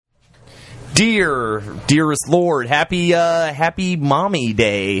dearest Lord, happy Mommy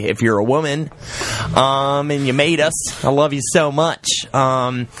Day if you're a woman, and you made us. I love you so much.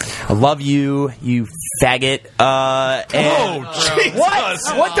 I love you, you faggot. Jesus.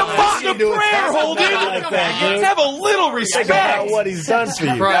 What the fuck? The prayer, Holden. Have a little respect. About what he's done for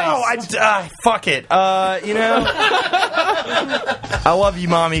you. No, fuck it. I love you,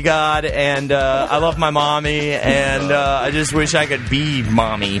 Mommy God, and I love my mommy, and I just wish I could be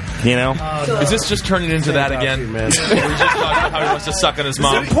Mommy, you know? Is this just turning into that again? Man. We're just talking about how he wants to suck on his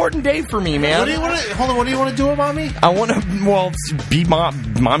mom. It's an important day for me, man. What do you want to? Hold on. What do you want to do with Mommy? I want to, be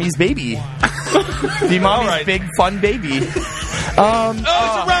Mommy's baby. Be Mommy's big, fun baby. It's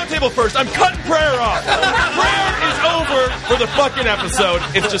a round table first. I'm cutting prayer off. Prayer is over for the fucking episode.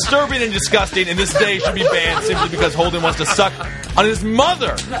 It's disturbing and disgusting, and this day should be banned simply because Holden wants to suck on his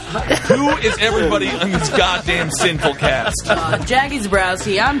mother. Who is everybody on this goddamn sinful cast? Jackie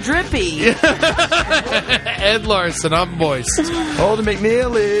Zabrowski, I'm Drippy. Ed Larson, I'm Moist. Holden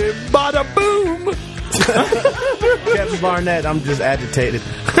McNeely, bada boom. Kevin Barnett, I'm just agitated.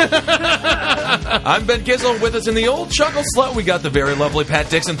 I'm Ben Kizzle. With us in the old chuckle slut, we got the very lovely Pat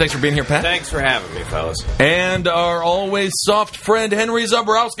Dixon. Thanks for being here, Pat. Thanks for having me, fellas. And our always soft friend, Henry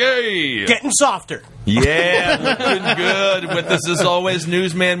Zabrowski. Getting softer. Yeah, looking good. With us, as always,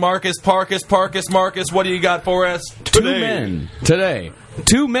 newsman Marcus. Marcus, what do you got for us today?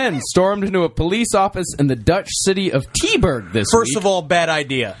 Two men stormed into a police office in the Dutch city of Tilburg this week. First of all, bad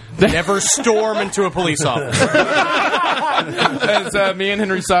idea. Never storm into a police office. As me and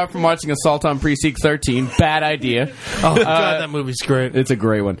Henry saw from watching Assault on Precinct 13, bad idea. Oh, God, that movie's great. It's a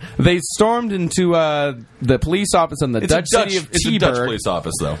great one. They stormed into the police office in the Dutch city of Tilburg. It's a Dutch police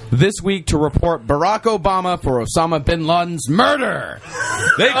office, though. This week to report Barack Obama for Osama bin Laden's murder.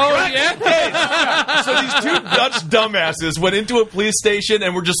 So these two Dutch dumbasses went into a police station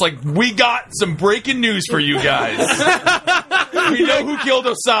and were just like, we got some breaking news for you guys. We know who killed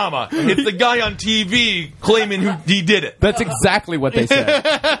Osama. It's the guy on TV claiming he did it. That's exactly what they said.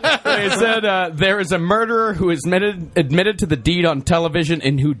 They said there is a murderer who is admitted to the deed on television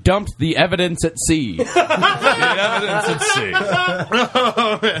and who dumped the evidence at sea. The evidence at sea.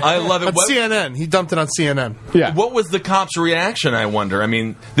 I love it. On CNN. He dumped it on CNN. Yeah. What was the cops' reaction, I wonder? I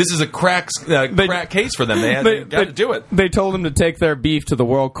mean, this is a crack case for them. They got to do it. They told him to take their beef to the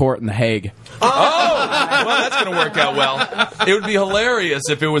World Court in The Hague. Oh! Well, that's going to work out well. It would be hilarious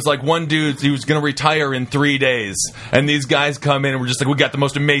if it was like one dude who was going to retire in 3 days, and these guys come in and we're just like, we got the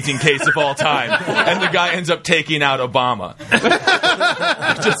most amazing case of all time. And the guy ends up taking out Obama.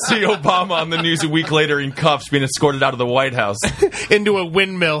 Just see Obama on the news a week later in cuffs being escorted out of the White House. Into a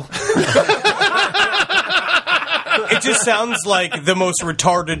windmill. It just sounds like the most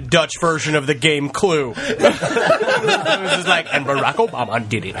retarded Dutch version of the game Clue. It was just like, and Barack Obama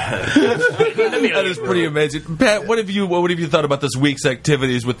did it. That is pretty amazing. Pat, what have you thought about this week's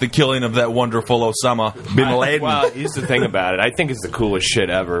activities with the killing of that wonderful Osama bin Laden? Well, here's the thing about it. I think it's the coolest shit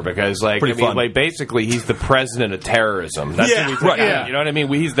ever because, basically, he's the president of terrorism. That's who we think. Yeah. You know what I mean?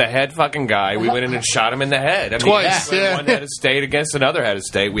 He's the head fucking guy. We went in and shot him in the head. I mean, Twice, one head of state against another head of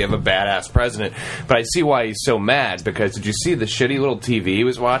state. We have a badass president. But I see why he's so mad because did you see the shitty little TV he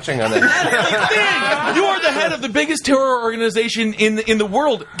was watching on the... You are the head of the biggest terror organization in the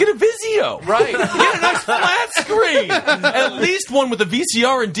world. Get a Vizio. Right. Get a nice flat screen. At least one with a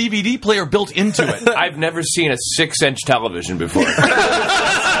VCR and DVD player built into it. I've never seen a 6-inch television before.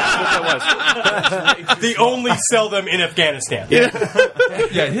 They only sell them in Afghanistan. Yeah,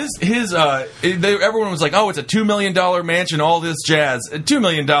 everyone was like, oh, it's a $2 million mansion, all this jazz. $2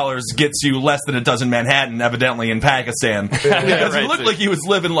 million gets you less than a dozen Manhattan, evidently, in Pakistan. Because he looked like he was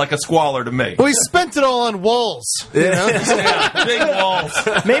living like a squalor to me. Well, he spent it all on walls. You know? Big walls.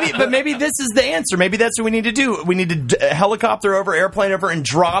 Maybe this is the answer. Maybe that's what we need to do. We need to helicopter over, airplane over, and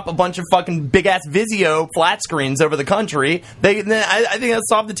drop a bunch of fucking big-ass Vizio flat screens over the country. I think that'll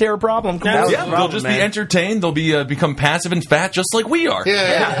solve the terror problem. They'll just be entertained. They'll become passive and fat just like we are.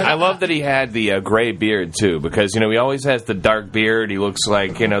 Yeah. I love that he had the gray beard, too, because, he always has the dark beard. He looks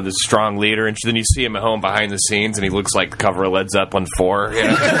like, the strong leader. And then you see him at home behind the scenes, and he looks like the cover of Led Zeppelin 4.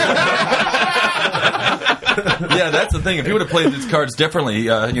 Yeah, that's the thing. If he would have played these cards differently,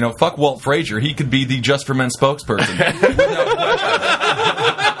 fuck Walt Frazier. He could be the Just for Men spokesperson.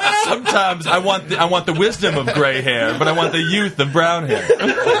 Sometimes I want the wisdom of gray hair, but I want the youth of brown hair.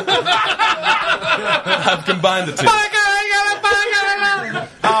 I've combined the two.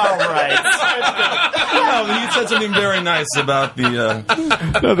 All right. He said something very nice about the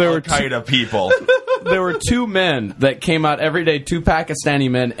Al-Qaeda people. there were two men that came out every day, two Pakistani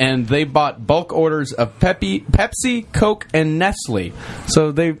men, and they bought bulk orders of Pepsi, Coke, and Nestle.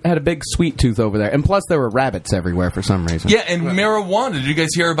 So they had a big sweet tooth over there. And plus, there were rabbits everywhere for some reason. Yeah, and marijuana. Did you guys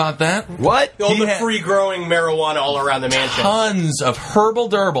hear about that? What? All He the had- free-growing marijuana all around the mansion. Tons of herbal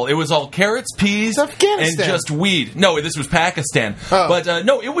durable. It was all carrots, peas, and Afghanistan. just weed. No, this was Pakistan. Oh. But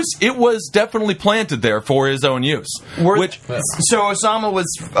no, it was definitely planted there for his own use. So Osama was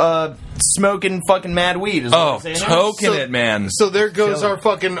smoking fucking mad weed. Is what you're saying? Toking it, man. So there goes our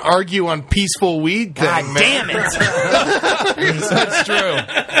fucking argue on peaceful weed thing, God man. damn it! That's true.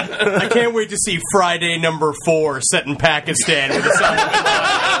 I can't wait to see Friday number 4 set in Pakistan with Osama.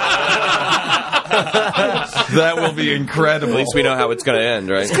 That will be incredible. At least we know how it's going to end,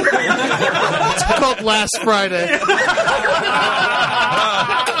 right? It's called Last Friday.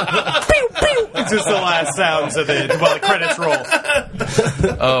 It's just the last sounds of the credits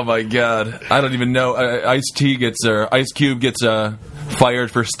roll. Oh my god, I don't even know. Ice Cube gets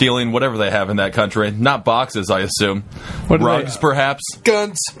fired for stealing whatever they have in that country. Not boxes, I assume. Rugs, perhaps.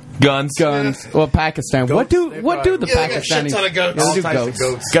 Guns. Guns. Well, Pakistan. What do the Yeah, they got shit Pakistanis? ton of goats. They do Types of goats.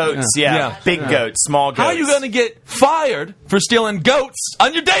 goats. Goats, yeah. Yeah. Big goats, small goats. How are you going to get fired for stealing goats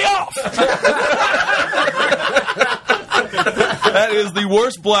on your day off? That is the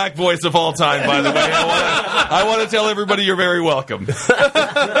worst black voice of all time, by the way. I want to tell everybody you're very welcome.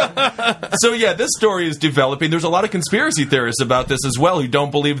 So, yeah, this story is developing. There's a lot of conspiracy theorists about this as well who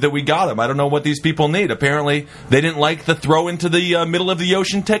don't believe that we got him. I don't know what these people need. Apparently, they didn't like the throw into the middle of the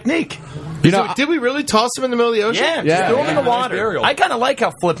ocean technique. So, did we really toss him in the middle of the ocean? Yeah, Yeah, just throw him in the nice water. burial. I kind of like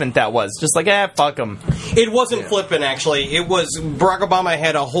how flippant that was. Just like, fuck him. It wasn't flippant, actually. It was Barack Obama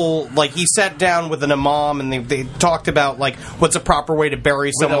had a whole he sat down with an imam and they talked about what's a proper way to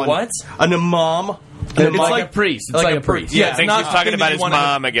bury someone. what? An imam. It's like a priest. It's like a priest. Yeah, I think he's talking about his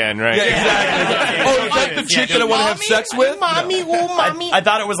mom again, right? Yeah, exactly. Oh, it's like the chick that I want to have sex with? Mommy, mommy. I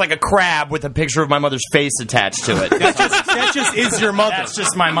thought it was like a crab with a picture of my mother's face attached to it. That just is your mother. That's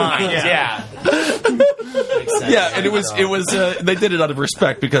just my mind. Yeah. Yeah, and it was they did it out of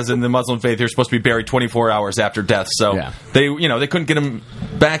respect because in the Muslim faith you're supposed to be buried 24 hours after death. So Yeah. they couldn't get him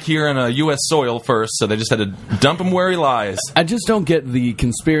back here on a U.S. soil first, so they just had to dump him where he lies. I just don't get the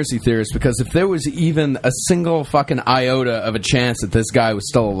conspiracy theorists because if there was even a single fucking iota of a chance that this guy was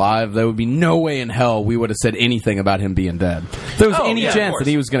still alive, there would be no way in hell we would have said anything about him being dead. If there was any yeah, of chance course. that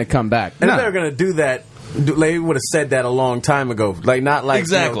he was going to come back. And No. if they were going to do that, they would have said that a long time ago. Not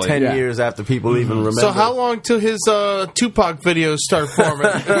Exactly. 10 Yeah. years after people even remember. So how long till his Tupac videos start forming?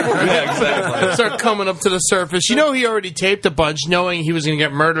 Yeah, exactly. Start coming up to the surface. He already taped a bunch knowing he was going to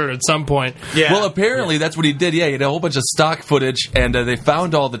get murdered at some point. Yeah. Well, apparently that's what he did. Yeah, he had a whole bunch of stock footage, and they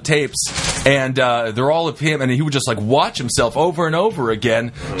found all the tapes, and they're all of him, and he would just watch himself over and over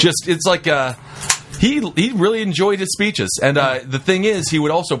again. It's like. He really enjoyed his speeches, and the thing is, he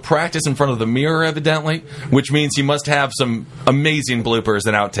would also practice in front of the mirror, evidently, which means he must have some amazing bloopers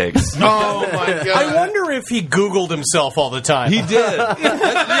and outtakes. Oh, my God. I wonder if he Googled himself all the time. He did.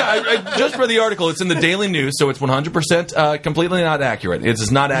 I just read the article. It's in the Daily News, so it's 100% completely not accurate. It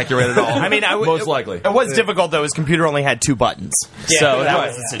is not accurate at all. I mean, most likely. It was difficult, though. His computer only had 2 buttons. So that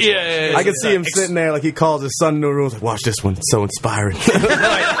was the situation. I could see him sitting there like he calls his son in the room, like, watch this one, it's so inspiring.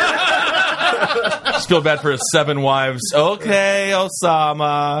 Just feel bad for his 7 wives. Okay,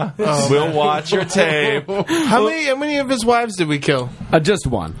 Osama. We'll watch your tape. How many of his wives did we kill? Just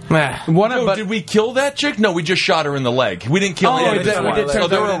one. One, No, but did we kill that chick? No, we just shot her in the leg. We didn't kill Oh, any we of his did- we wives. did So turn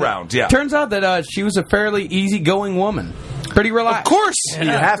they were out- around, yeah. turns out that she was a fairly easygoing woman. Pretty relaxed. Of course.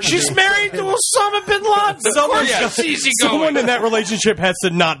 She's married to Osama bin Laden. Someone in that relationship has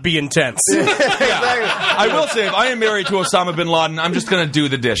to not be intense. I will say, if I am married to Osama bin Laden, I'm just going to do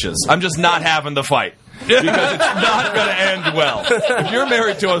the dishes. I'm just not having the fight. Because it's not going to end well. If you're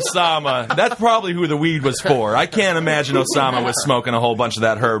married to Osama, that's probably who the weed was for. I can't imagine Osama was smoking a whole bunch of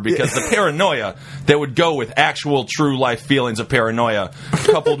that herb because the paranoia that would go with actual true life feelings of paranoia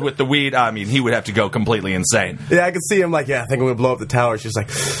coupled with the weed, I mean, he would have to go completely insane. Yeah, I could see him like, I think I'm going to blow up the tower. She's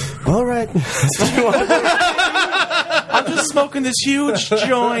like, all right. I'm just smoking this huge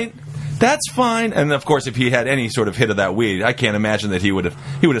joint. That's fine. And of course, if he had any sort of hit of that weed, I can't imagine that he would have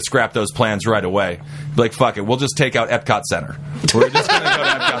scrapped those plans right away. Be like, fuck it, we'll just take out Epcot Center. We're just going to go to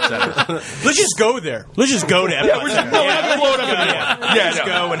Epcot Center. Let's just go there. Let's just go to Epcot. Yeah, we're just we're not gonna blow it up anymore. Yeah, just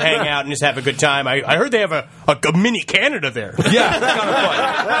go and hang out and just have a good time. I heard they have a mini Canada there. Yeah, it's kind of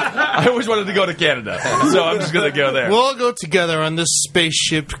fun. I always wanted to go to Canada, so I'm just going to go there. We'll all go together on this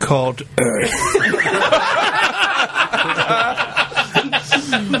spaceship called Earth.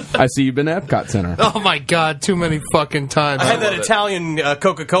 I see you've been to Epcot Center. Oh my God, too many fucking times. I had that Italian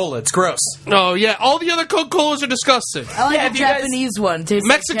Coca-Cola. It's gross. Oh yeah, all the other Coca-Colas are disgusting. I like Yeah, the Japanese one. Tastes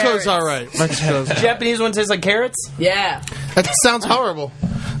Mexico's like carrots. all right. Mexico's. Japanese one tastes like carrots. Yeah, That sounds horrible.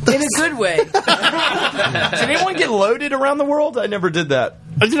 in a good way. Did anyone get loaded around the world? I never did that.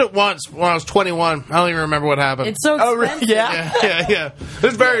 I did it once when I was 21. I don't even remember what happened. It's so expensive. yeah.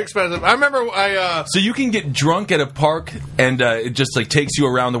 It's very expensive. I remember So you can get drunk at a park, and it just like takes you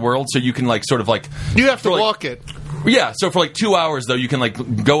around the world. So you can like sort of like you have to for, like- walk it. Yeah. So for like 2 hours though, you can like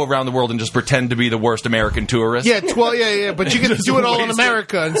go around the world and just pretend to be the worst American tourist. Yeah, but you get to do it all in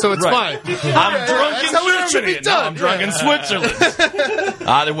America, and so it's Right. fine. I'm drunk that's in how it should be Germany. and now done. I'm drunk in Switzerland.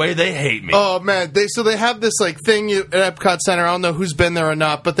 Either way, they hate me. Oh man, they have this like thing at Epcot Center. I don't know who's been there or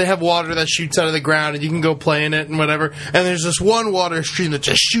not, but they have water that shoots out of the ground, and you can go play in it and whatever. And there's this one water stream that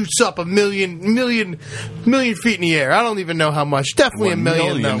just shoots up a million feet in the air. I don't even know how much. Definitely a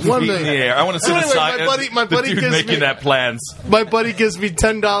million though. 1 feet million. in the air. I want to see So the anyway, side. my buddy the dude gives making me- that plans. My buddy gives me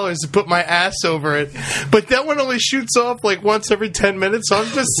 $10 to put my ass over it, but that one only shoots off like once every 10 minutes. So I'm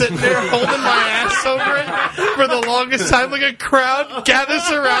just sitting there holding my ass over it for the longest time, like a crowd gathers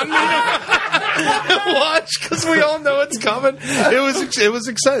around me to watch because we all know it's coming. It was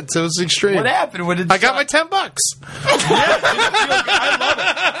intense. It was extreme. What happened? What did I got my $10. I love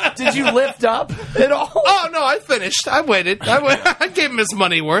it. Did you lift up at all? Oh no, I finished. I waited. I gave him his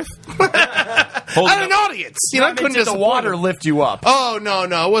money worth. I had an audience. You know, I couldn't Did just the water lift you up? Oh no,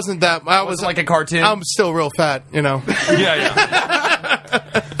 it wasn't that. I was like a cartoon? I'm still real fat, you know. Yeah.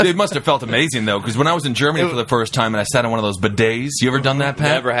 It must have felt amazing though, because when I was in Germany for the first time and I sat on one of those bidets, you ever done that, Pat?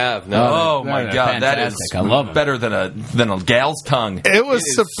 Never have. No. Oh my They're God, that is fantastic. I love 'em. better than a gal's tongue. It was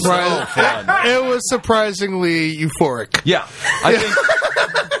so surprising. fun. It was surprisingly euphoric. Yeah, I think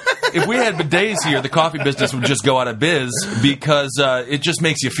if we had bidets here, the coffee business would just go out of biz because it just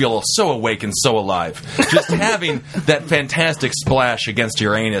makes you feel so awake and so alive. Just having that fantastic splash against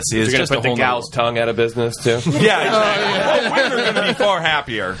your anus is You're going just to a put whole the gal's tongue out of business, too? Yeah, exactly. Women are going to be far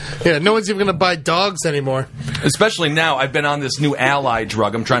happier. Yeah, no one's even going to buy dogs anymore. Especially now, I've been on this new Ally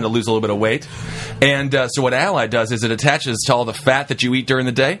drug. I'm trying to lose a little bit of weight. And so what Ally does is it attaches to all the fat that you eat during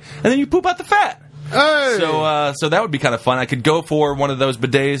the day, and then you poop out the fat. Hey. So that would be kind of fun. I could go for one of those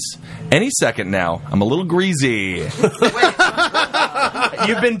bidets any second now. I'm a little greasy.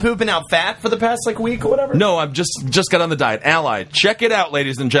 You've been pooping out fat for the past week or whatever? No, I've just got on the diet. Ally, check it out,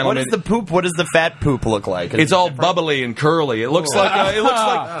 ladies and What gentlemen. is the poop? What does the fat poop look like? It's all bubbly and curly. It looks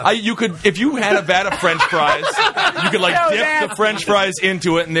like you could, if you had a vat of French fries, you could dip the French fries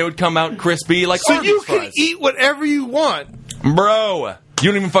into it, and they would come out crispy like So Arby's you can fries. eat whatever you want. Bro, you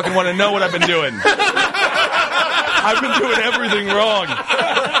don't even fucking want to know what I've been doing. I've been doing everything wrong.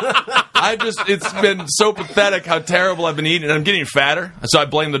 It's been so pathetic how terrible I've been eating, and I'm getting fatter, so I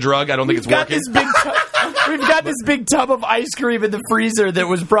blame the drug. I don't think it's working. We've got this big tub of ice cream in the freezer that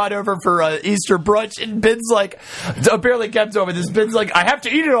was brought over for Easter brunch, and Ben's apparently kept over this. Ben's like, I have to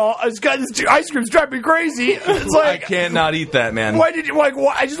eat it all. This ice cream's driving me crazy. It's I can't not eat that, man. Why did you why?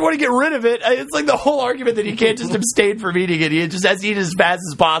 I just want to get rid of it. It's like the whole argument that he can't just abstain from eating it. He just has to eat it as fast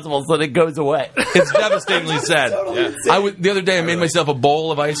as possible so that it goes away. It's devastatingly sad. The other day I made myself a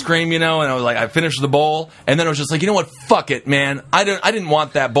bowl of ice cream, and I was like, I finished the bowl, and then I was just like, you know what? Fuck it, man. I didn't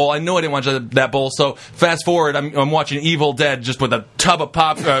want that bowl. I know I didn't want that bowl. So fast forward, I'm watching Evil Dead just with a tub of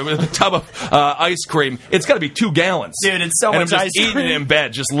ice cream. It's got to be 2 gallons, dude. It's so and much I'm ice just eating cream. it in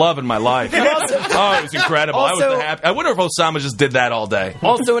bed, just loving my life. Oh, it was incredible. I was the happy. I wonder if Osama just did that all day.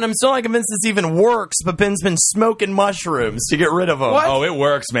 Also, and I'm still not convinced this even works, but Ben's been smoking mushrooms to get rid of them. What? Oh, it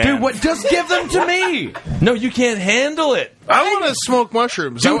works, man. Dude, what? Just give them to me. No, you can't handle it. I want to smoke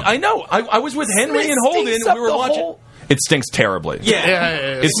mushrooms. Dude, I know. I was with Henry and Holden. We were watching. It stinks terribly.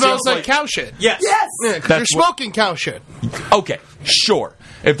 Yeah. It smells like cow shit. Yes. Yeah, because you're smoking cow shit. Okay, sure.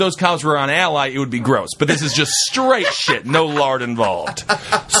 If those cows were on Ally, it would be gross. But this is just straight shit, no lard involved.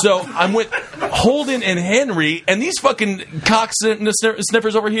 So I'm with Holden and Henry, and these fucking cock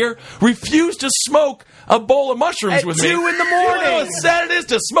sniffers over here refuse to smoke a bowl of mushrooms with me. 2 in the morning. You know how sad it is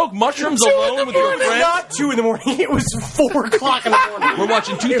to smoke mushrooms alone with your friends? Not 2 in the morning. It was 4 o'clock in the morning. We're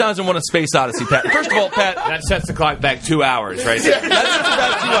watching 2001: A Space Odyssey, Pat. First of all, Pat, That sets the clock back 2 hours, right there. that's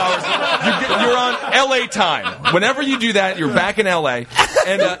about 2 hours. You're on LA time. Whenever you do that, you're back in LA.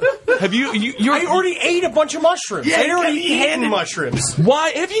 And Have you're I already ate a bunch of mushrooms. Yeah, I already you eaten mushrooms.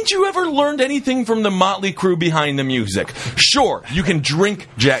 Why haven't you ever learned anything from the Motley Crue behind the music? Sure, you can drink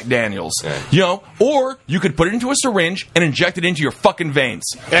Jack Daniels, or you could put it into a syringe and inject it into your fucking veins.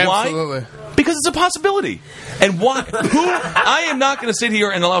 Absolutely. Why? Because it's a possibility. And why? I am not going to sit here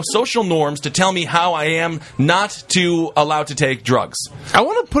and allow social norms to tell me how I am not to allow to take drugs. I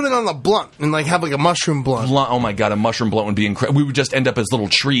want to put it on a blunt and have a mushroom blunt. Oh my god, a mushroom blunt would be incredible. We would just end up as little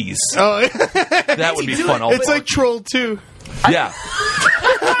trees. Oh, That would be fun. it's like Troll 2. Yeah.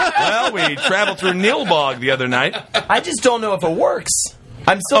 Well, we traveled through Nilbog the other night. I just don't know if it works.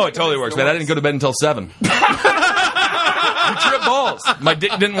 I'm still. Oh, it totally works, man. I didn't go to bed until 7. You trip balls. My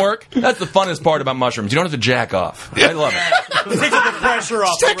dick didn't work. That's the funnest part about mushrooms. You don't have to jack off. I love it. Take the pressure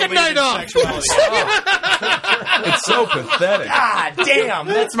off. Take a night off. It's so pathetic. God damn,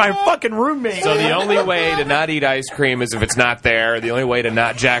 that's my fucking roommate. So the only way to not eat ice cream is if it's not there. The only way to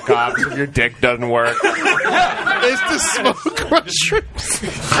not jack off is if your dick doesn't work. Is to smoke mushrooms.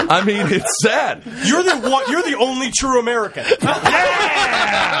 I mean, it's sad. You're the only true American.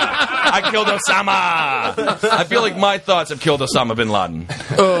 I killed Osama. I feel like my thoughts have killed Osama bin Laden.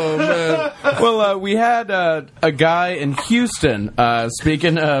 Oh, man. Well, we had a guy in Houston,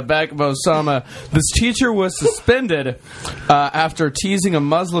 speaking back of Osama. This teacher was suspended after teasing a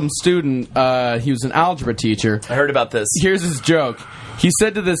Muslim student. He was an algebra teacher. I heard about this. Here's his joke. He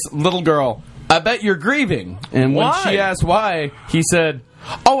said to this little girl, "I bet you're grieving." And when Why? she asked why, he said,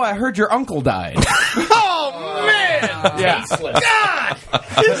 "Oh, I heard your uncle died." Oh, man. Yeah. God.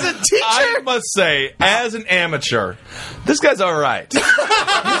 He's a teacher. I must say, as an amateur, this guy's all right.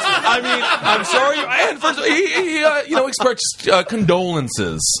 I mean, I'm sorry. And first, he expressed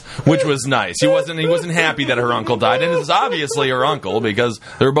condolences, which was nice. He wasn't happy that her uncle died, and it was obviously her uncle because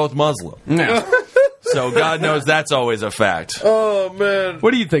they were both Muslim. Yeah. So God knows that's always a fact. Oh, man.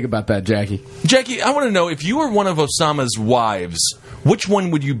 What do you think about that, Jackie? Jackie, I want to know, if you were one of Osama's wives, which one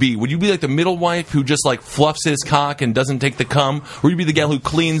would you be? Would you be like the middle wife who just fluffs his cock and doesn't take the cum? Or would you be the gal who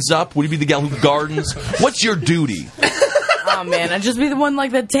cleans up? Would you be the gal who gardens? What's your duty? Oh man, I'd just be the one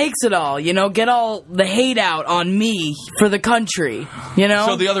that takes it all, get all the hate out on me for the country,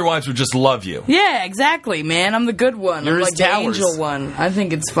 So the other wives would just love you. Yeah, exactly, man. I'm the good one. You're I'm his like the Towers. angel one. I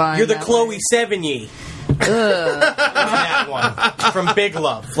think it's fine. You're the that Chloe way. Sevigny. That one. From Big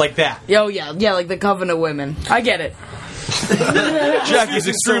Love. Like that. Oh yeah, like the Covenant women. I get it. Jackie's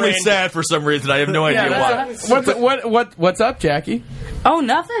extremely sad for some reason. I have no idea why. What's up, Jackie? Oh,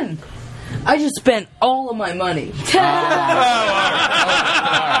 nothing. I just spent all of my money.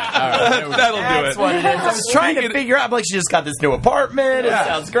 That'll do That's it. what it is. I was trying to figure out. She just got this new apartment. It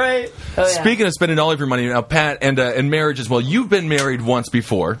sounds great. Oh, yeah. Speaking of spending all of your money, now Pat and marriage as well. You've been married once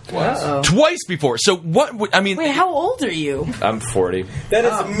before, twice before. So what? Wait, how old are you? I'm 40. That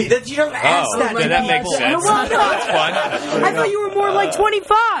is me. You don't ask that. then that makes sense. Well, no. I thought you were more like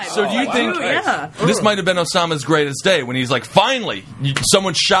 25. So do you think Yeah. this might have been Osama's greatest day when he's like, finally,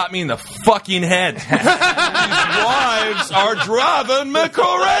 someone shot me in the fucking head. These wives are driving me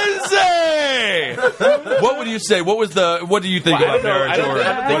crazy. What would you say? What do you think about marriage? I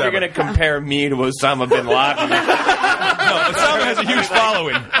don't think you're going to compare me to Osama bin Laden. No, Osama has a huge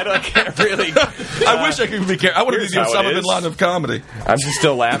following. I can't really. I wish I could be careful. I want to be the Here's how it Osama bin is. Laden of comedy. I'm just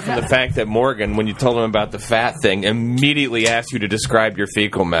still laughing at the fact that Morgan, when you told him about the fat thing, immediately asked you to describe your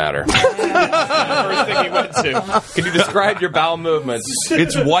fecal matter. First thing he went to. Can you describe your bowel movements?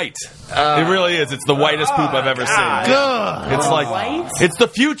 It's white. It really is. It's the whitest poop I've ever seen. God. It's it's the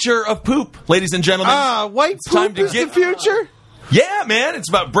future of poop, ladies and gentlemen. White time poop to is get- the future? Yeah, man. It's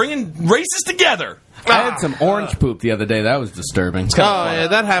about bringing races together. I had some orange poop the other day. That was disturbing. Yeah,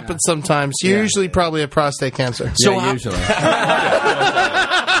 that happens sometimes. You usually probably have prostate cancer. Yeah, usually.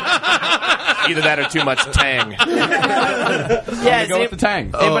 Either that or too much tang. Yeah, Go with the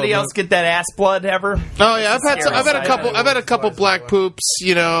tang. Anybody else get that ass blood ever? Oh yeah, I've had a couple black poops,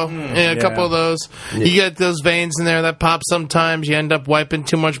 and a couple of those. You get those veins in there that pop sometimes. You end up wiping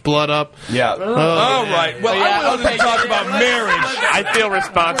too much blood up. Yeah. All right. Well, I wanted to talk about marriage. I feel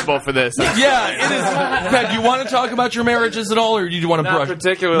responsible for this. Yeah, it is. Pat, do you want to talk about your marriages at all, or do you want to brush?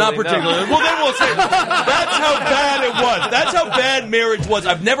 particularly, Not no. particularly. Well, then we'll say that's how bad it was. That's how bad marriage was.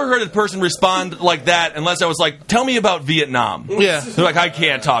 I've never heard a person respond like that unless I was like, "Tell me about Vietnam." Yeah. They're like, "I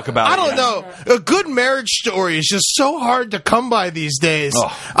can't talk about it." I don't know. A good marriage story is just so hard to come by these days.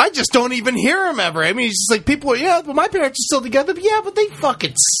 Oh. I just don't even hear them ever. I mean, it's just like people are, but my parents are still together. But yeah, but they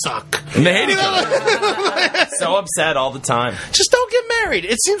fucking suck. And they hate each other. So upset all the time. Just don't get married.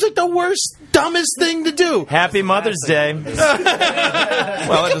 It seems like the worst, dumbest thing to do. Happy Mother's Day.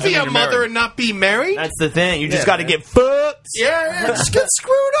 Well, you can be a mother and not be married. That's the thing. You just got to get fucked. Yeah, just get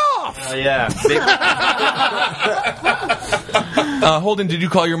screwed off. Yeah. Holden, did you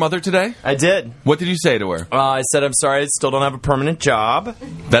call your mother today? I did. What did you say to her? I said, I'm sorry, I still don't have a permanent job.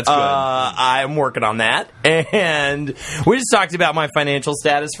 That's good. I'm working on that. And we just talked about my financial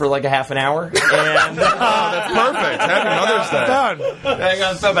status for like a half an hour. And That's perfect. Happy Mother's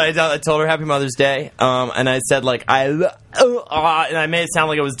Day. I told her Happy Mother's Day. And I said, like, and I made it sound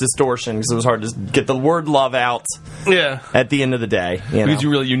like it was distortion because it was hard to get the word love out. Yeah. At the end of the day, Because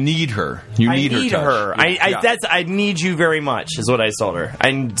you need her. You need her. I need you very much, is what I told her.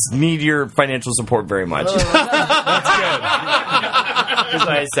 I need your financial support very much. That's good. That's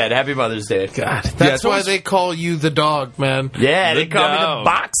what I said. Happy Mother's Day. God, that's why they call you the dog, man. Yeah, they call me the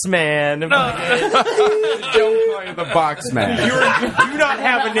box man. Don't call you the box man. You do not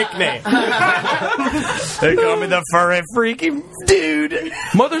have a nickname. They call me the furry freaky dude.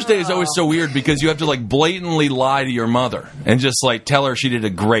 Mother's Day is always so weird because you have to like blatantly lie to your mother and just like tell her she did a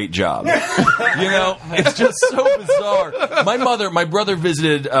great job. It's just so bizarre. My brother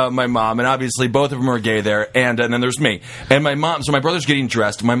visited my mom, and obviously both of them are gay there, and then there's me and my mom. So my brother's getting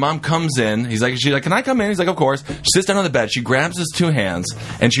dressed. My mom comes in. She's like, can I come in? He's like, of course. She sits down on the bed. She grabs his two hands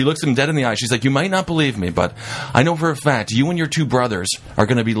and she looks him dead in the eye. She's like, you might not believe me, but I know for a fact you and your two brothers are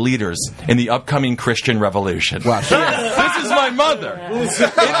going to be leaders in the upcoming Christian revolution. Wow. This is my mother.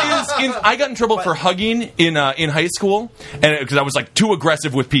 I got in trouble for hugging in high school, and because I was like too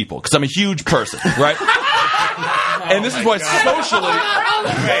aggressive with people because I'm a huge person, right? And this is why socially.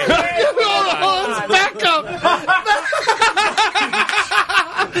 Back up.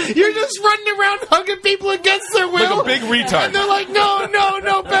 You're just running around hugging people against their will. Like a big retard. And they're like, no,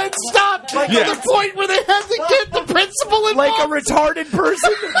 Ben, stop. To the point where they have to get the principal involved. Like a retarded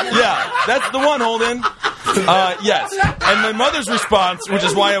person? Yeah, that's the one, Holden. Yes. And my mother's response, which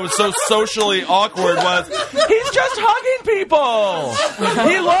is why I was so socially awkward, was, he's just hugging people.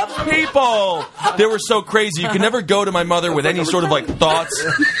 He loves people. They were so crazy. You could never go to my mother with any sort of like thoughts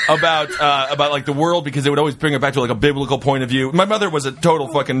about like the world because they would always bring it back to like a biblical point of view. My mother was a total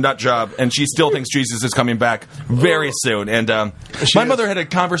fucking nut job, and she still thinks Jesus is coming back very soon. And my mother had a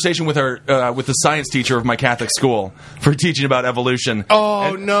conversation with her with the science teacher of my Catholic school for teaching about evolution.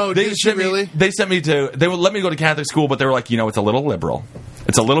 Oh, and no. Did she really? They sent me they would let me go to Catholic school, but they were like, it's a little liberal.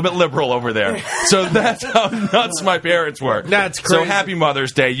 It's a little bit liberal over there. So that's how nuts my parents were. That's crazy. So happy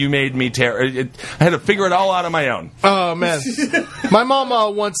Mother's Day. You made me I had to figure it all out on my own. Oh, man. My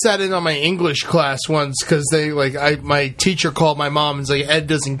mom once sat in on my English class once because my teacher called my mom and was like, Ed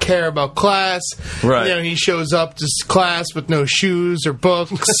doesn't care about class. Right. He shows up to class with no shoes or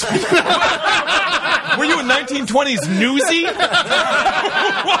books. Were you a 1920s newsie?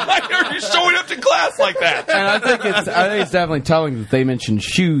 Why are you showing up to class like that? And I think it's definitely telling that they mentioned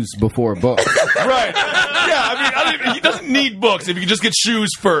shoes before books. Right. Yeah, he doesn't need books if you can just get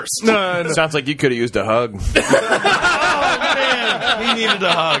shoes first. No. Sounds like you could have used a hug. Oh, man. He needed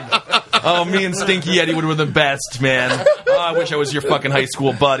a hug. Oh, me and Stinky Eddie would have been the best, man. Oh, I wish I was your fucking high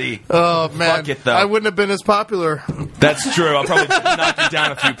school buddy. Oh, man. Fuck it, though. I wouldn't have been as popular. That's true. I'll probably knock you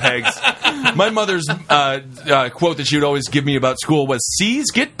down a few pegs. My mother's quote that she would always give me about school was, C's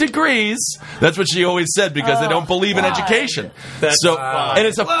get degrees. That's what she always said because they don't believe in education. And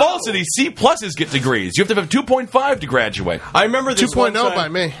it's a falsity. C pluses get degrees. You have to have 2.5 to graduate. I remember this 2.0 by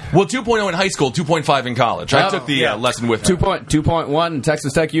me. Well, 2.0 in high school, 2.5 in college. I took the lesson with her. 2.1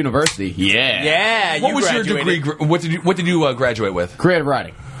 Texas Tech University. Yeah. Yeah, What was your degree? What did you graduate with? Creative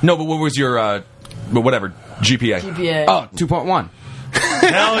writing. No, but what was your GPA? GPA. Oh, 2.1.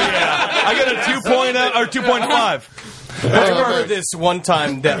 Hell yeah! I got a 2.0 or 2.5. I remember this one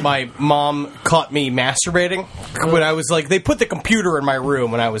time that my mom caught me masturbating when I was like, they put the computer in my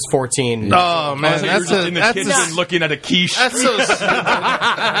room when I was 14. Oh, man. That's in the kitchen looking at a quiche. That's so stupid.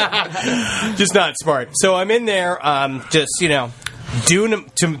 Just not smart. So I'm in there, doing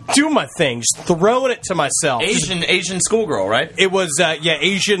my thing, just throwing it to myself. Asian schoolgirl, right? It was,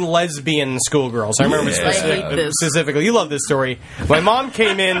 Asian lesbian schoolgirls. I remember specifically. You love this story. My mom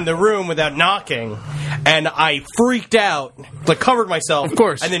came in the room without knocking, and I freaked out, covered myself. Of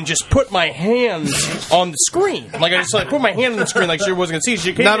course. And then just put my hands on the screen. I just put my hand on the screen like she wasn't going to see.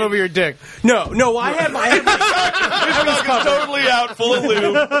 She came Not over your dick. No, I had my totally out, full of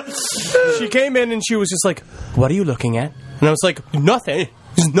lube. She came in and she was just like, what are you looking at? And I was like, nothing.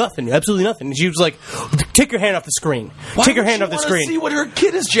 There's nothing, absolutely nothing. And she was like, take your hand off the screen. Take your hand off the screen. See what her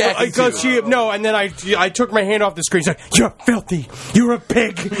kid is jacking to. And then I took my hand off the screen. She's like, you're filthy. You're a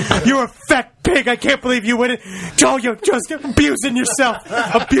pig. You're a fat pig. I can't believe you went. Joe, you're just abusing yourself.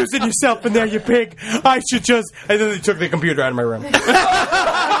 Abusing yourself in there, you pig. I should just. And then they took the computer out of my room. Oh,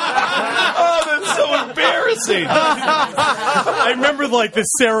 that's so embarrassing. I remember like the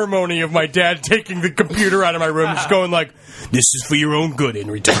ceremony of my dad taking the computer out of my room, just going like, "This is for your own good in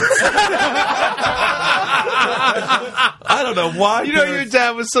return." I don't know why. You know, your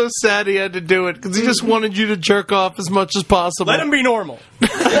dad was so sad he had to do it because he just wanted you to jerk off as much as possible. Let him be normal.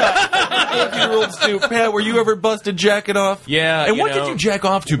 8-year-olds do. Pat, were you ever busted jacking off? Yeah. And what did you jack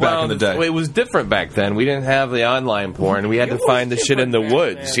off to back in the day? It was different back then. We didn't have the online porn. We had to find the shit in the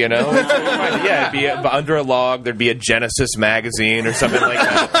woods, you know? Yeah, it'd be under a log. Thered be a Genesis magazine or something like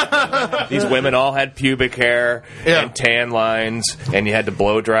that. These women all had pubic hair and tan lines, and you had to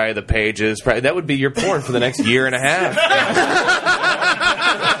blow dry the pages. That would be your porn for the next year and a half.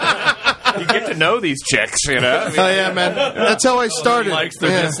 You get to know these chicks, you know? Oh, yeah, man. That's how I started. Likes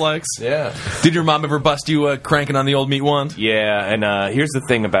their dislikes. Yeah. Did your mom ever bust you cranking on the old meat wand? Yeah, and here's the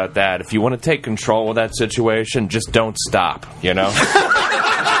thing about that. If you want to take control of that situation, just don't stop, you know?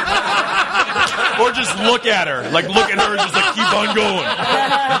 Or just look at her. Like, look at her and just, like, keep on going.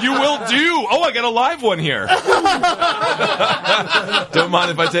 You will do. Oh, I got a live one here. Don't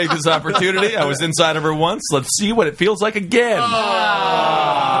mind if I take this opportunity. I was inside of her once. Let's see what it feels like again.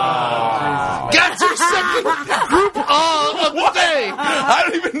 Got your second group of the day. I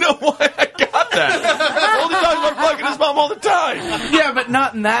don't even know why I got that. All he talks about fucking his mom all the time. Yeah, but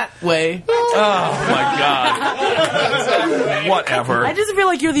not in that way. Oh, my God. Whatever. I just feel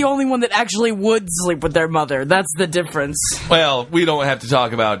like you're the only one that actually would sleep with their mother. That's the difference. Well, we don't have to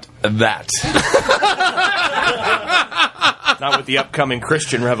talk about that. Not with the upcoming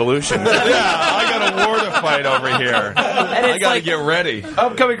Christian revolution. Yeah, I got a war to fight over here. I got to get ready.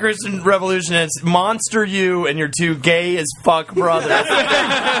 Upcoming Christian revolution is Monster You and your two gay as fuck brothers.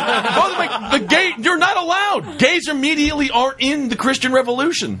 The gay, you're not allowed. Gays immediately aren't in the Christian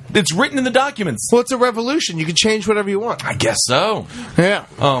revolution. It's written in the documents. Well, it's a revolution. You can change whatever you want. I guess so. Yeah.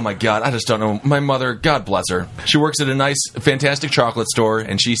 Oh, my God. I just don't know. My mother, God bless her. She works at a nice, fantastic chocolate store,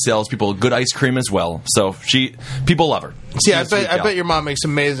 and she sells people good ice cream as well. So people love her. See, I bet your mom makes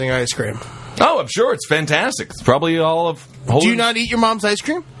amazing ice cream. Oh, I'm sure. It's fantastic. It's probably all of Holden. Do you not eat your mom's ice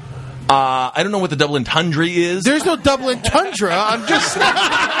cream? I don't know what the Dublin Tundra is. There's no Dublin Tundra. I'm just...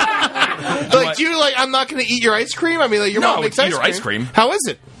 I'm not going to eat your ice cream? I mean, like, your mom makes ice cream. How is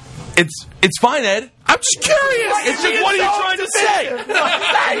it? It's fine, Ed. I'm just curious. It's just, what are you trying to say?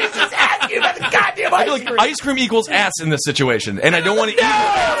 He's just asking about the goddamn I feel like ice cream equals ass in this situation, and I don't want to eat it.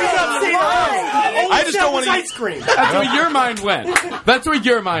 I just don't want to eat ice cream. That's where your mind went. That's where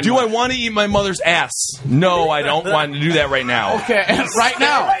your mind Do went. I want to eat my mother's ass? No, I don't want to do that right now. Okay, right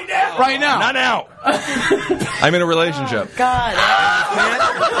now. Right now. Not now. I'm in a relationship. God.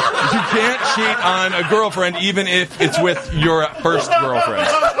 You can't cheat on a girlfriend even if it's with your first girlfriend.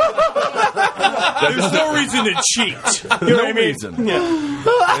 There's no reason to cheat. No reason.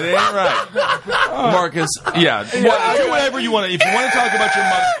 Yeah. It ain't right. Marcus, yeah. Do whatever you want to. If you want to talk about your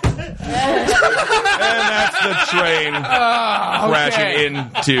mother... And that's the train crashing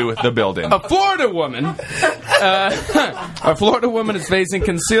into the building. A Florida woman is facing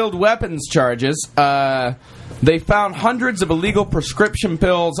concealed weapons charges. They found hundreds of illegal prescription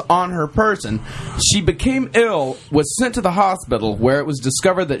pills on her person. She became ill, was sent to the hospital, where it was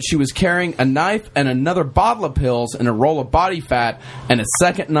discovered that she was carrying a knife and another bottle of pills and a roll of body fat and a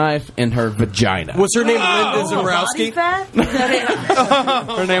second knife in her vagina. Was her name Linda Zabrowski?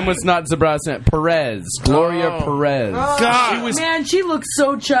 Her name was not Zabrowski. Perez. Gloria Perez. God. She looks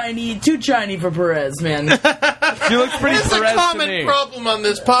so Chinese. Too Chinese for Perez, man. She looks pretty It's Perez a common to me. problem on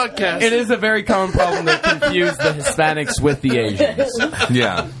this podcast. It is a very common problem that confuse the Hispanics with the Asians.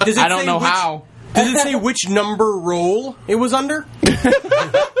 Yeah. I don't know how. Does it say which number roll it was under?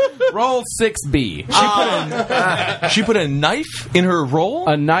 Roll 6B. She put a knife in her roll?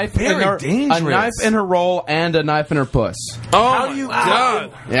 A knife Very in her dangerous. A knife in her roll and a knife in her puss. Oh, my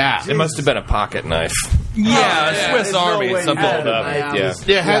God. Yeah. It must have been a pocket knife. Yeah, Swiss Army. It's something Hold up. Yeah.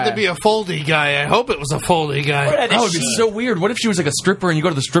 Yeah, it had to be a foldy guy. I hope it was a foldy guy. That would be so weird. What if she was like a stripper and you go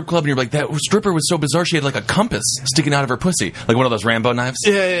to the strip club and you're like, that stripper was so bizarre she had like a compass sticking out of her pussy. Like one of those Rambo knives.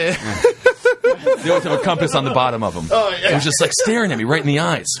 Yeah. They always have a compass on the bottom of them. Oh, yeah. It was just like staring at me right in the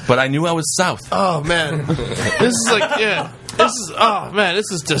eyes. But I knew I was south. Oh, man. This is like, yeah. This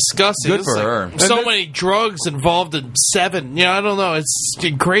is disgusting. Good This for is her. So many drugs involved in 7. Yeah, I don't know. It's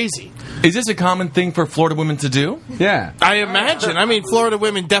crazy. Is this a common thing for Florida women to do? Yeah. I imagine. I mean, Florida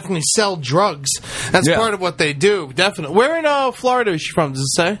women definitely sell drugs. That's Yeah. part of what they do. Definitely. Where in Florida is she from? Does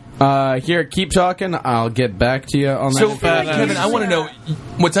it say? Here, keep talking. I'll get back to you on So, that. Kevin, I want to know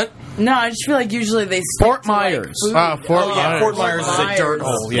what's that? No, I just feel like usually they stick Fort to, like, Myers. food. Fort Myers. Fort Myers is a dirt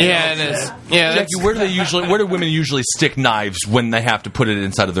hole. Yeah, it is. Yeah, that's, Jackie, where do women usually stick knives when they have to put it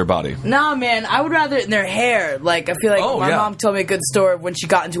inside of their body? Nah, man, I would rather it in their hair. Like, I feel like Oh, my yeah. mom told me a good story of when she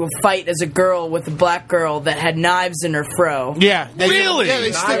got into a fight as a girl with a black girl that had knives in her fro. yeah. Really? Yeah,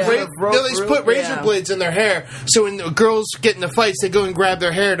 they stick they put razor Yeah. blades in their hair. So when the girls get into fights, they go and grab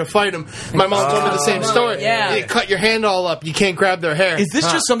their hair to fight them. My mom told me the same story. Yeah. You cut your hand all up. You can't grab their hair. Is this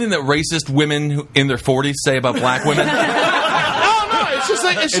just something that racist women who, in their 40s say about black women? It's just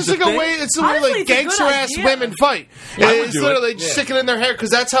like a thing? way. It's the way Honestly, like it's a good gangster ass idea. women fight. I would It's do literally it. just sticking in their hair because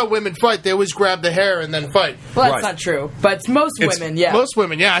that's how women fight. They always grab the hair and then fight. Well, that's Right. not true. But most women, yeah. Most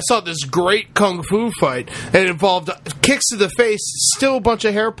women, yeah. I saw this great kung fu fight. It involved kicks to the face, still a bunch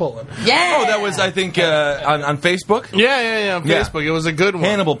of hair pulling. yeah. Oh, that was, I think, on Facebook. Yeah. On Yeah. Facebook, it was a good one.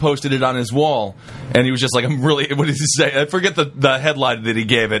 Hannibal posted it on his wall, and he was just like, "I'm really." What did he say? I forget the headline that he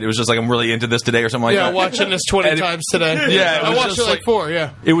gave it. It was just like, "I'm really into this today," or something like Yeah, that. watching this 20 And it- times today. Yeah, it I was watched just it like like- 4. Yeah.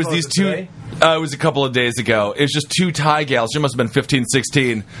 It was these two. It was a couple of days ago. It was just two Thai gals. She must have been 15,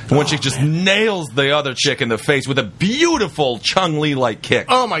 16. And one chick just nails the other chick in the face with a beautiful Chung Lee-like kick.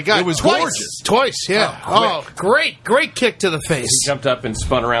 Oh my god, It was twice. gorgeous. Twice, yeah. Oh, great kick to the face. He jumped up and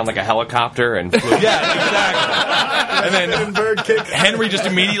spun around like a helicopter and flew. Yeah, exactly. And then Henry just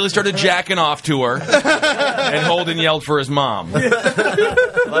immediately started jacking off to her, and Holden yelled for his mom.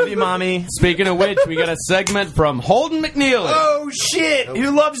 Love you, mommy. Speaking of which, we got a segment from Holden McNeely. Oh shit!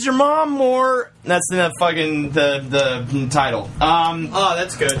 Who loves your mom more? That's the fucking the title. Oh,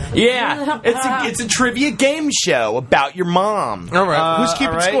 that's good. Yeah, it's a trivia game show about your mom. All right, who's keeping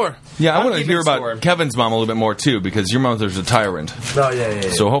all right? score? Yeah, I I'm want to keeping hear about score. Kevin's mom a little bit more too, because your mother's a tyrant. Oh,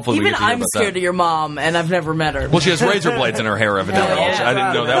 yeah. So hopefully we Even get to hear I'm about scared that. of your mom, and I've never met her. Well, she has razor blades in her hair, evidently. Yeah. I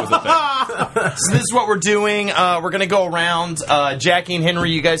didn't know that was a thing. So this is what we're doing. We're gonna go around. Jackie and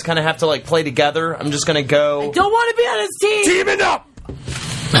Henry, you guys kind of have to like play together. I'm just gonna go. Don't want to be on his team. Teaming up.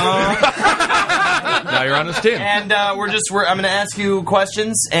 Now you're on his team. And I'm going to ask you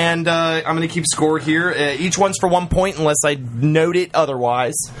questions, and I'm going to keep score here. Each one's for 1 point, unless I note it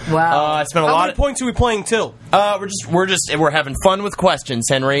otherwise. Wow. I spent a How lot many of points are we playing till? we're having fun with questions,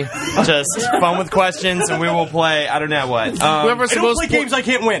 Henry. Just fun with questions, and we will play. I don't know what. Whoever's I the don't most play games I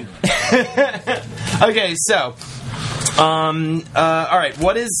can't win. Okay, so, all right.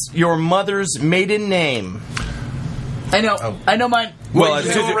 What is your mother's maiden name? I know mine. Well,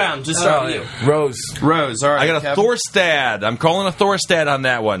 Just go around. Just start with you. Rose. Rose. All right. I got a Kevin. Thorstad. I'm calling a Thorstad on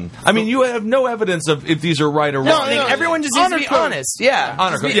that one. I mean, you have no evidence of if these are right or wrong. I think everyone just needs to be Honor code. honest. Yeah.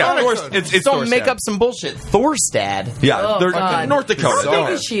 Honor Just code. be Yeah, honest. Thorst- it's Don't Thorstad. make up some bullshit. Thorstad. Yeah, Oh, they're God. North Dakota. How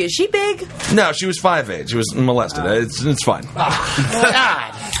big is she? Is she big? No, she was 5'8". She was molested. It's fine.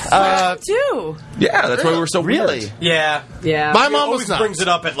 God. Too. Yeah, that's why we were so Really? weird. Yeah. Yeah. My mom Always was not. brings it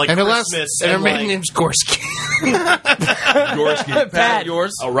up at like And her last, Christmas. and her and, maiden like, name's Gorski. Gorski. Pat,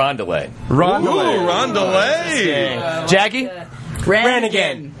 yours? A rondelay. Ooh, Rondelay. Jackie?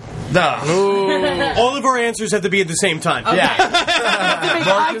 Rannigan. all of our answers have to be at the same time. Yeah. To make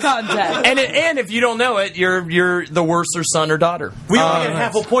eye contact. And if you don't know it, you're the worser son or daughter. We only get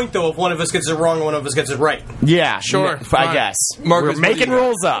half a point though if one of us gets it wrong and one of us gets it right. Yeah, Sure. I Fine. guess. Marcus, We're making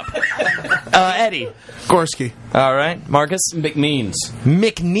rules up. Eddie. Gorski. All right. Marcus? McMeans.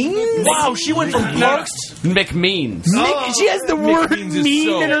 McNeans? Wow, she went from Parks. McMeans. She has the word McNeans is mean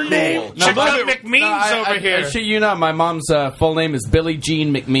so in her cool. name. Check out McMeans over here. I shit you not, my mom's full name is Billie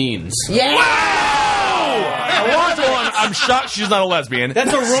Jean McMeans. Yeah. First of all, I'm shocked she's not a lesbian.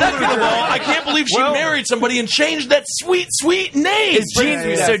 That's a roller Second of all, I can't believe she married somebody and changed that sweet, sweet name. Is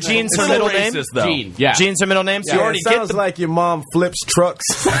Jean, so Jean's her It's middle so name? racist, though. Jean, yeah. Jean's her middle name? So you Yeah, already it get sounds the like your mom flips trucks.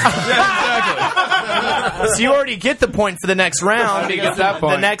 so you already get the point for the next round because that the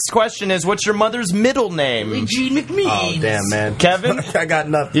point. next question is what's your mother's middle name? Gene McMeans. Oh, damn, man. Kevin? I got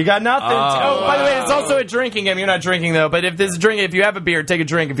nothing. You got nothing. By the way, it's also a drinking game. You're not drinking though, but if this is drinking, if you have a beer, take a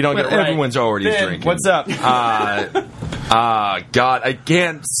drink. If you don't get it right, Everyone's already Ben, drinking. What's up? God, I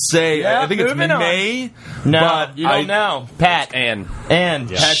can't say. Yeah, I think it's moving on. May. No, but you don't know. Pat. And And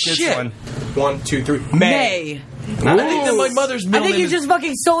Pat gets Shit. one. 1, 2, 3. May. I think that my mother's I middle think name you is... just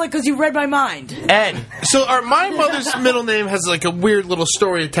fucking stole it because you read my mind. Ed. So my mother's middle name has like a weird little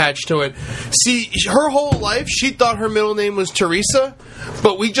story attached to it. See, her whole life she thought her middle name was Teresa,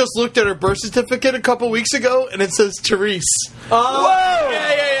 but we just looked at her birth certificate a couple weeks ago and it says Therese. Whoa!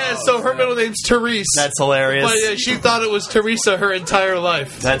 Yeah. So her middle name's Therese. That's hilarious. But yeah, she thought it was Teresa her entire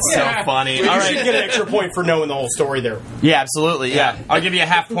life. That's so funny. You All should right. get an extra point for knowing the whole story there. Yeah, absolutely. Yeah. I'll give you a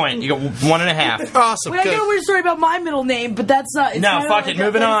half point. You got 1.5. Awesome. Wait, I got a weird story about my middle name, but that's not. It's No, kinda fuck like it.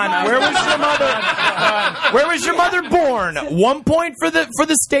 Moving on. Where was your mother? Where was your mother born? 1 point for the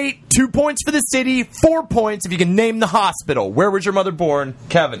state, 2 points for the city, 4 points if you can name the hospital. Where was your mother born,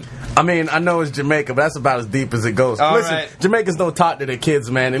 Kevin? I mean, I know it's Jamaica, but that's about as deep as it goes. All Listen, right. Jamaicans don't talk to their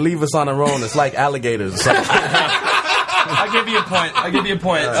kids, man. They leave us on our own. It's like alligators or something. I'll give you a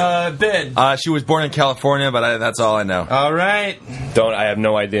point. Ben. she was born in California, but that's all I know. All right. I have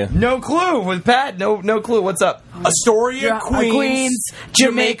no idea. No clue with Pat. No clue. What's up? Astoria, Queens,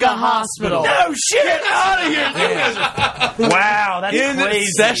 Jamaica Hospital. No shit! Get out of here! Wow, that's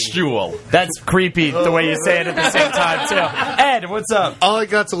crazy. Incestual. That's creepy the way you say it at the same time too. Ed, what's up? All I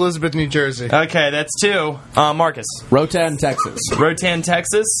got's Elizabeth, New Jersey. Okay, that's 2. Marcus. Rotan, Texas. Rotan,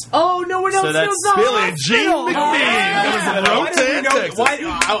 Texas. Oh, no one else So that's knows the Billie Jean hospital.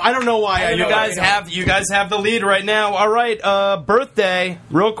 I don't know why. You guys have the lead right now. All right, birthday,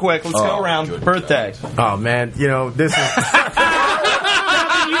 real quick. Let's go around. Birthday. Oh, man. You know, this is... You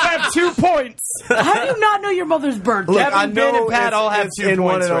have 2 points. How do you not know your mother's birthday? Look, Kevin, I Ben, know and Pat all have it's 2 in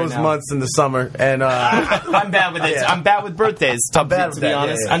one points of right those now. months in the summer, and I'm bad with it. Yeah. I'm bad with birthdays. I'm bad to with be that,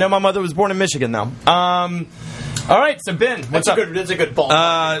 honest. yeah. I know my mother was born in Michigan though. All right, so Ben, what's up? That's a good ball.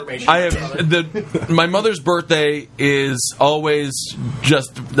 I have my mother's birthday is always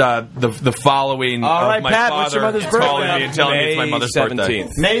just the following. All right, of my Pat, father what's your mother's calling birthday? me and telling me it's my May mother's 17th. birthday.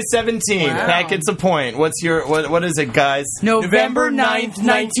 May 17th. Wow. Pat gets a point. What's your what is it, guys? November 9th,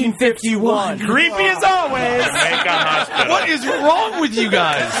 1951. Creepy as always. What is wrong with you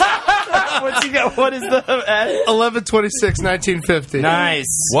guys? What's you got? What is the 11/26/1950. Nice.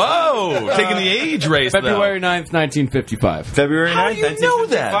 Whoa, taking the age race. February 9th, 1955. February 9th, How do you know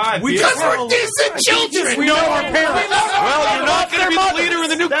that? 1955. Because we're decent children. We know our parents. Well, you're not going to be the leader in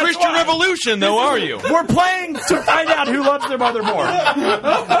the new That's Christian why. revolution, though, are you? We're playing to find out who loves their mother more.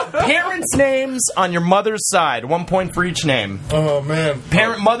 Parents' names on your mother's side. 1 point for each name. Oh man.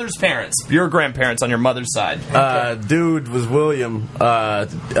 Mother's parents. Your grandparents on your mother's side. dude was William.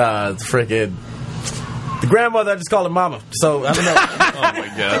 Frickin'. The grandmother, I just call her Mama. So, I don't know. Oh,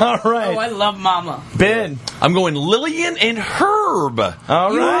 my God. All right. Oh, I love Mama. Ben. I'm going Lillian and Herb.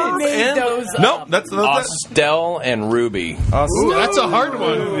 All right. You made those Nope, up. that's Estelle and Ruby. Ooh, that's a hard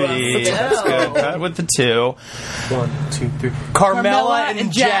one. That's good. Pat with the 2. 1, 2, 3. Carmela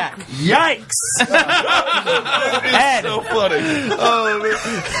and Jack. Yikes. Ed. so funny.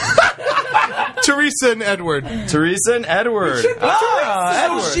 Teresa and Edward. Teresa and Edward.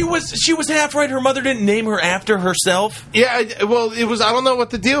 Edward. She was half right. Her mother didn't name her after herself. Yeah, it was. I don't know what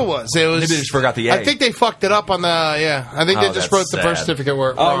the deal was. It was. Maybe they just forgot the A. I think they fucked it up on the. Yeah, I think they Oh, just that's wrote the birth sad. certificate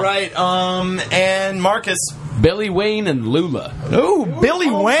word. All right. And Marcus. Billy Wayne and Lula. Ooh, Billy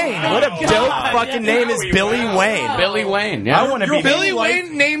Wayne. What a dope fucking name is Billy Wayne. Billy Wayne, yeah. I want to be Billy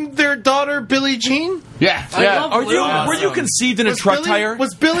Wayne named their daughter Billie Jean. Yeah. Were you conceived in a truck tire?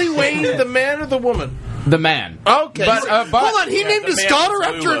 Was Billy Wayne the man or the woman? The man. Okay. But- Hold on, he named his daughter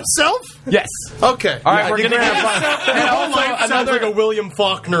after himself? Yes. Okay. All right, we're going to have And also Sounds like a William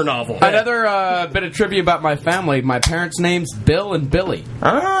Faulkner novel. another bit of trivia about my family. My parents' names Bill and Billy.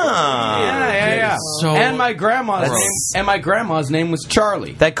 Yeah. So and my grandma's gross. name, was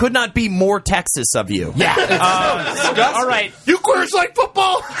Charlie. That could not be more Texas of you. Yeah. All right. You queers like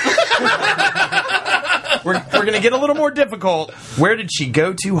football? We're going to get a little more difficult. Where did she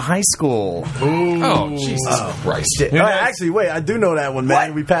go to high school? Oh, Jesus Christ. Actually, wait, I do know that one, man.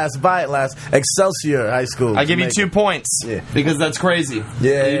 What? We passed by it last. Excelsior High School. I give you Jamaica. 2 points. Yeah. Because that's crazy.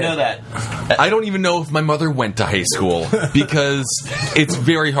 Yeah, You yeah. know that. I don't even know if my mother went to high school because it's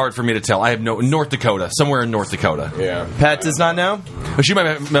very hard for me to tell. I have North Dakota, somewhere in North Dakota. Yeah. Pat does not know. But she might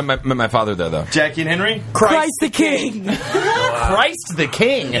have met my father there, though. Jackie and Henry? Christ the King. Christ the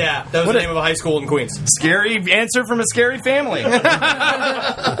King. Yeah, that was What the a name of a high school in Queens. scary answer from a scary family. Henry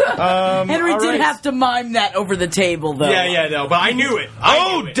all did right. have to mime that over the table, though. Yeah, no, but I knew it.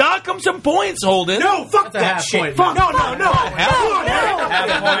 Oh, dock him some points, Holden. No, fuck that half shit. point, Fuck, no. Half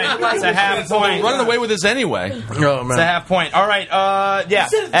point. It's a half point. Running away with this anyway. Oh, It's a man. half point. All right. Yeah.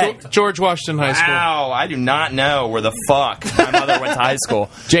 Hey. George Washington High School. Wow. I do not know where the fuck my mother went to high school.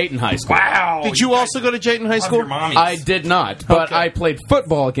 Jayton High School. Wow. Did you also go to Jayton High Love School? your mommies. I did not, but Okay. I played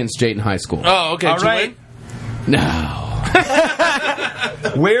football against Jayton High School. Oh, okay. All Did you right. win? No.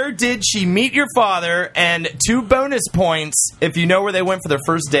 Where did she meet your father? And 2 bonus points if you know where they went for their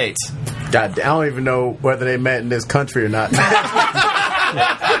first date. God, I don't even know whether they met in this country or not.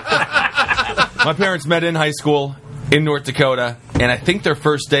 My parents met in high school in North Dakota, and I think their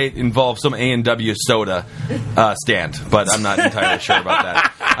first date involved some A&W soda stand, but I'm not entirely sure about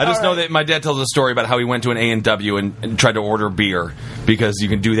that. I just know that my dad tells a story about how he went to an A&W and tried to order beer because you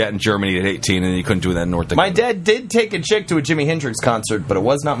can do that in Germany at 18, and you couldn't do that in North Dakota. My dad did take a chick to a Jimi Hendrix concert, but it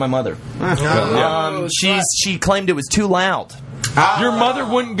was not my mother. She claimed it was too loud. Your mother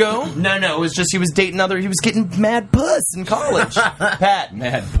wouldn't go? No, it was just he was dating he was getting mad puss in college. Pat.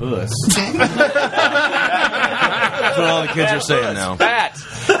 Mad puss. That's what all the kids are saying now. Pat!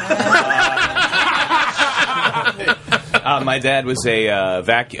 My dad was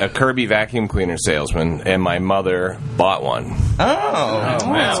a Kirby vacuum cleaner salesman, and my mother bought one. Oh,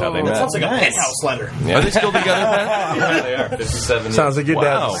 That's how they met. Sounds like a penthouse letter. Yeah. Are they still together, Pat? Yeah, they are. 57 Sounds like your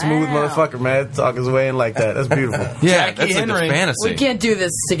dad's Wow. a smooth motherfucker, man. Talk his way in like that. That's beautiful. Yeah, Jackie that's like Henry. a fantasy. We can't do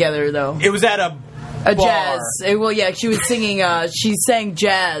this together, though. It was at a A bar. jazz. Well, yeah, she was singing. She sang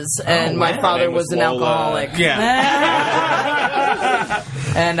jazz, and my father name was was an Lola. alcoholic. Yeah.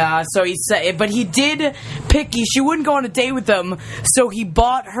 And so he said, but he did pick. She wouldn't go on a date with him, so he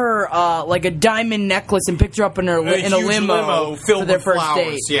bought her like a diamond necklace and picked her up in a huge limo filled for their with first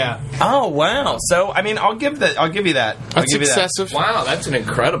flowers. date. Yeah, Oh, wow. So, I mean, I'll give you that. I'll that's give you that. excessive. Wow, that's an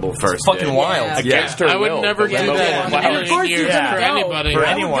incredible first Fucking date. wild. Against her I would will. never The do limo that. with flowers. Of course you're for gonna go. anybody. For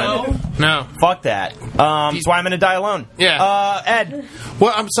I would anyone. go. No. Fuck that. That's why I'm going to die alone. Yeah. Ed,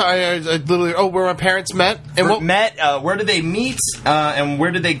 Well, I'm sorry. I literally. Oh, where my parents met and what? where did they meet, and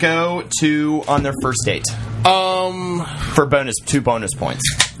where did they go to on their first date? For 2 bonus points.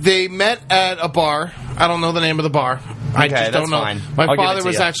 They met at a bar. I don't know the name of the bar. I Okay, just that's don't know. fine. My I'll give it father to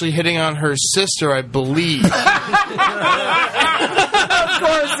was you. actually hitting on her sister, I believe. Of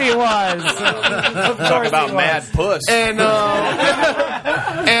course he was. Talk about mad puss. And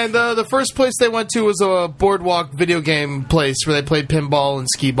the first place they went to was a boardwalk video game place where they played pinball and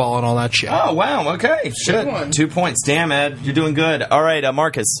skee ball and all that shit. Oh, wow. Okay. Shit. 2 points. Damn, Ed. You're doing good. All right,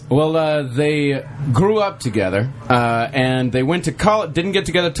 Marcus. Well, they grew up together, and they went to college. Didn't get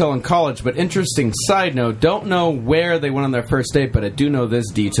together till in college. But interesting side note: don't know where they went on their first date, but I do know this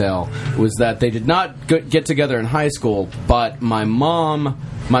detail: was that they did not get together in high school. But my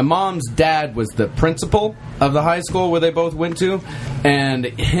mom's dad was the principal of the high school where they both went to, and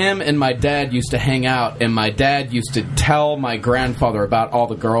him and my dad used to hang out, and my dad used to tell my grandfather about all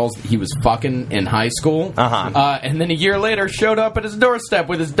the girls that he was fucking in high school. And then a year later showed up at his doorstep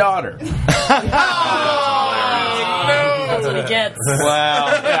with his daughter. That's what he gets. Wow.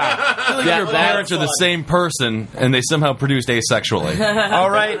 Yeah, your parents are the same person, and they somehow produced asexually. All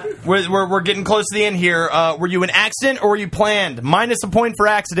right. We're getting close to the end here. Were you an accident or were you planned? Minus a point for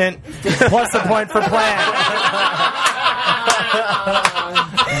accident, plus a point for planned.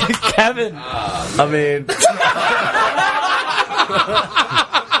 Kevin. I mean,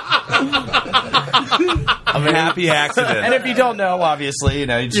 I'm a happy accident. And if you don't know, obviously, you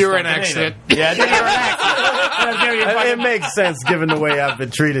just You were an don't think accident. anything. Yeah, you were an accident. it makes sense given the way I've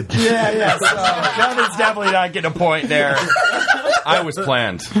been treated. Yeah. So Kevin's definitely not getting a point there. I was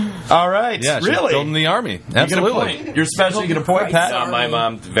planned. All right. Yeah, she was really? killed in the army. You get a Absolutely. point. You're special. You get a point, Pat. My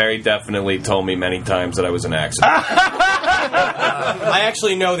mom very definitely told me many times that I was an accident. I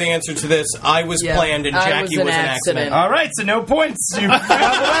actually know the answer to this. I was planned and Jackie was an accident. All right, so no points. You equaled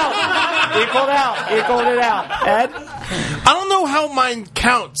it out. Ed? I don't know how mine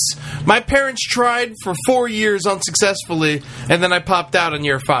counts. My parents tried for 4 years unsuccessfully, and then I popped out in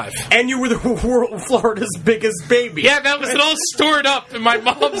year 5. And you were Florida's biggest baby. Yeah, that was it all stored up in my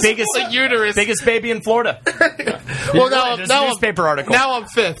mom's uterus. Biggest baby in Florida. Well, There's a newspaper article. Now I'm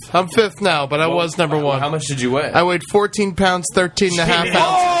 5th. I'm 5th now, but I was number 1. How much did you weigh? I weighed 14 pounds, 13 and a half ounces.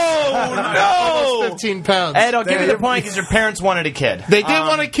 Oh, no! Almost 15 pounds. Ed, I'll give you the point because your parents wanted a kid. They did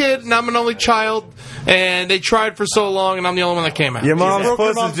want a kid, and I'm an only child, and they tried for so long, and I'm the only one that came out. Your mom's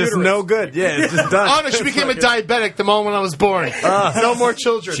puss is just no good. Yeah, it's just done. Oh, no, she became a diabetic the moment I was born. No more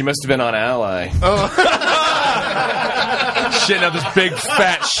children. She must have been on Ally. Shitting out this big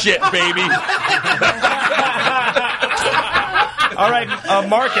fat shit, baby. All right,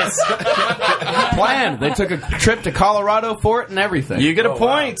 Marcus. Planned. They took a trip to Colorado for it and everything. You get a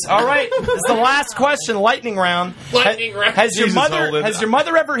point. All right, this is the last question, lightning round. Has your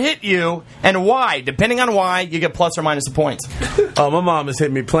mother ever hit you, and why? Depending on why, you get plus or minus a point. Oh, my mom has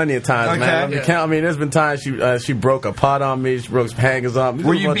hit me plenty of times, man. I mean, there's been times she broke a pot on me, she broke some hangers on me.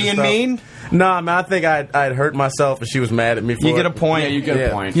 Were you being mean? Nah, man, I think I'd hurt myself and she was mad at me for it. You get a point. Yeah, you get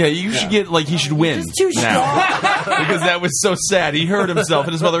a point. Yeah, you should get, he should win. It's too strong. Because that was so sad. He hurt himself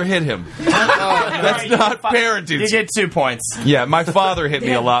and his mother hit him. That's not parenting. You get 2 points. Yeah, my father hit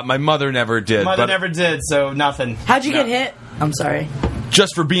me a lot. My mother never did. Mother never did, so nothing. How'd you get hit? I'm sorry.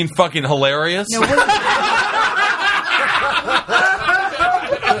 Just for being fucking hilarious? No,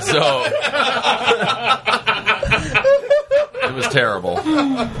 So... It was terrible.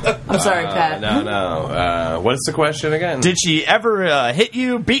 I'm sorry, Pat. No. What's the question again? Did she ever hit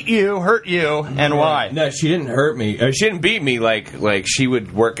you, beat you, hurt you, and why? No, she didn't hurt me. She didn't beat me. Like she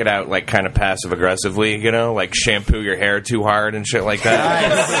would work it out like kind of passive aggressively, like shampoo your hair too hard and shit like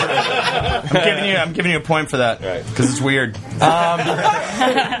that. I'm giving you a point for that because it's weird.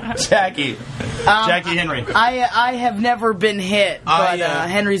 Jackie Henry. I have never been hit, but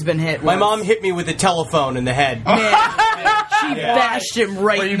Henry's been hit. My mom hit me with a telephone in the head. Man, she bashed him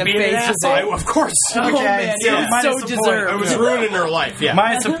right in the face with it. Of course. Oh, man, it was so deserved. It was ruining her life, yeah.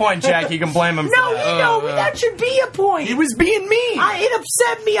 Minus a point, Jack. You can blame him for that. That should be a point. He was being mean. It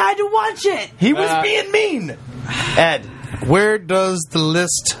upset me. I had to watch it. He was being mean. Ed. Where does the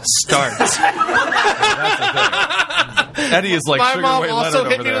list start? Eddie is like my Sugar mom Ray also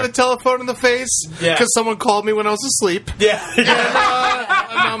Leonard hit over me there. with a telephone in the face because someone called me when I was asleep. Yeah.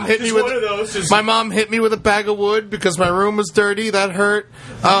 My mom hit me with one of those. My mom hit me with a bag of wood because my room was dirty. That hurt.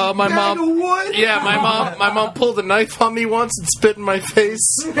 My mom. Of wood? Yeah, my mom pulled a knife on me once and spit in my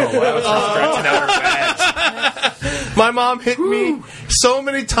face. My mom hit me so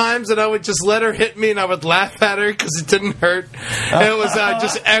many times that I would just let her hit me and I would laugh at her because it didn't hurt. It was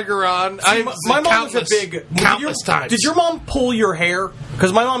just egg her on. My mom was a big... Countless times. Did your mom pull your hair?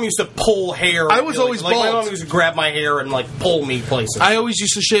 Because my mom used to pull hair. I was always my bald. mom used to grab my hair and pull me places. I always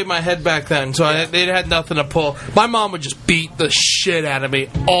used to shave my head back then, so they had nothing to pull. My mom would just beat the shit out of me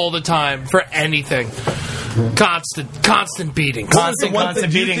all the time for anything. Constant beating. Constant Do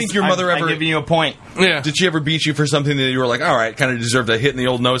you beating. think your mother ever... I'm giving you a point. Yeah. Did she ever beat you for something that you were like, all right, kind of deserved a hit in the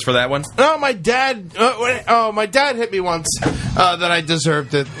old nose for that one? No, my dad. My dad hit me once that I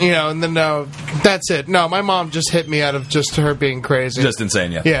deserved it. And then that's it. No, my mom just hit me out of just her being crazy. Just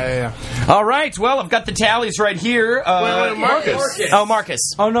insane, yeah. Yeah. All right. Well, I've got the tallies right here. Wait, Marcus. Oh,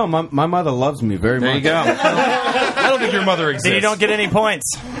 Marcus. Oh, no, my mother loves me very much. There you go. I don't think your mother exists. Then you don't get any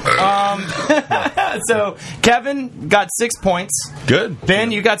points. So, Kevin got 6 points. Good.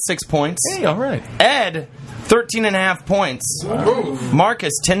 Ben, you got 6 points. Hey, all right. Ed, 13.5 points.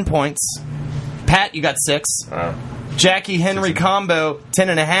 Marcus, 10 points. Pat, you got 6. Jackie Henry combo,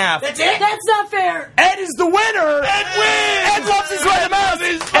 10.5. That's it? That's not fair. Ed is the winner. Ed wins. Ed loves his right mouse.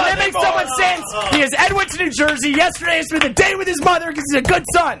 And that makes so much sense because Ed went to New Jersey yesterday and spent the day with his mother because he's a good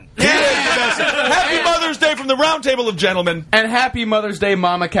son. Happy Mother's Day from the Round Table of Gentlemen. And happy Mother's Day,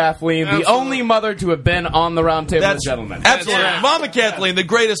 Mama Kathleen, the only mother to have been on the Round Table of Gentlemen. Absolutely. Mama Kathleen, the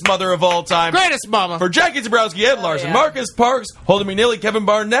greatest mother of all time. Greatest mama. For Jackie Zabrowski, Ed Larson, Marcus Parks, Holden McNeely, Kevin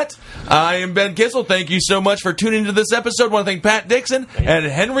Barnett, I am Ben Kissel. Thank you so much for tuning into this episode. I want to thank Pat Dixon and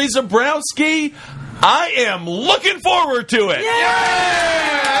Henry Zabrowski. I am looking forward to it.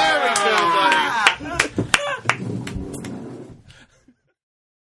 Yay!